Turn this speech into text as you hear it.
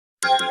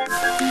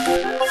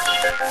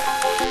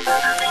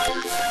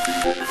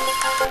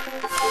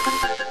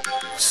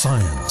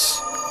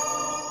Science.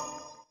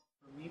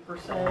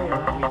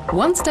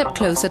 One step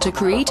closer to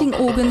creating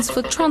organs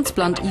for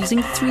transplant using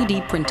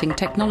 3D printing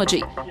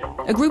technology.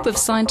 A group of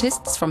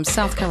scientists from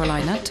South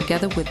Carolina,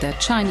 together with their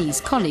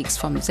Chinese colleagues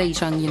from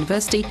Zhejiang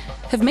University,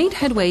 have made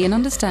headway in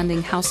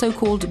understanding how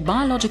so-called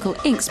biological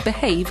inks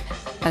behave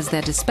as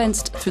they're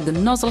dispensed through the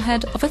nozzle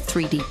head of a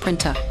 3D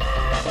printer.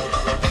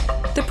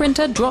 The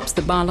printer drops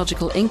the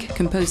biological ink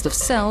composed of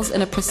cells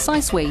in a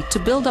precise way to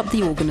build up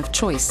the organ of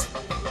choice.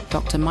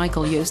 Dr.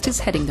 Michael Yost is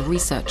heading the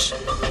research.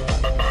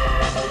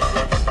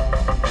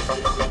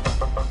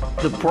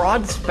 The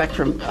broad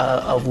spectrum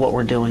of what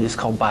we're doing is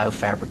called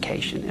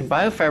biofabrication. And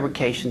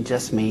biofabrication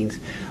just means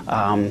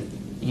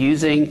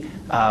using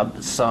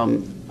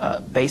some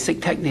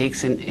basic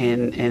techniques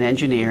in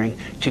engineering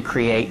to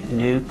create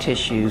new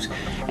tissues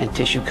and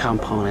tissue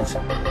components.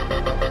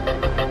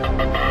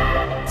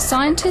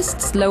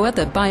 Scientists lower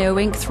the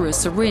bio-ink through a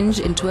syringe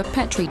into a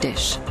Petri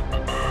dish.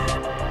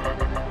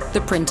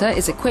 The printer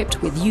is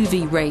equipped with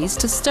UV rays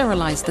to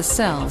sterilize the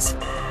cells,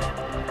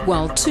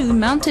 while two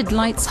mounted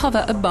lights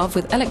hover above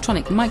with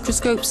electronic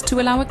microscopes to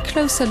allow a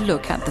closer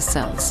look at the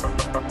cells.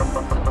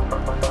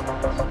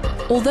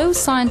 Although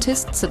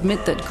scientists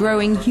admit that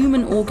growing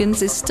human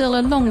organs is still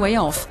a long way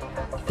off,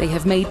 they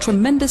have made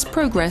tremendous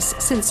progress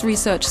since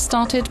research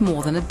started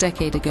more than a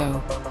decade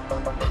ago.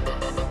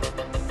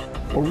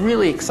 A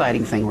really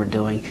exciting thing we're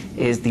doing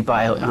is the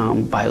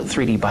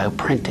 3D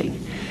bioprinting.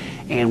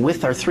 And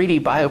with our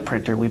 3D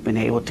bioprinter, we've been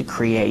able to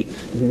create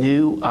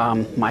new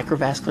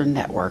micro-vascular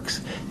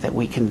networks that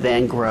we can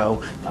then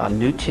grow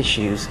new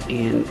tissues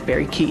in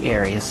very key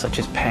areas such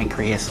as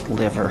pancreas,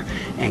 liver,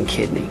 and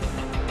kidney.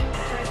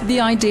 The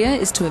idea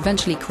is to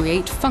eventually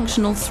create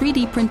functional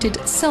 3D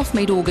printed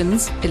self-made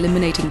organs,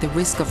 eliminating the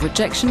risk of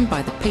rejection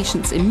by the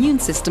patient's immune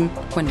system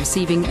when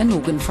receiving an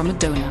organ from a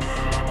donor.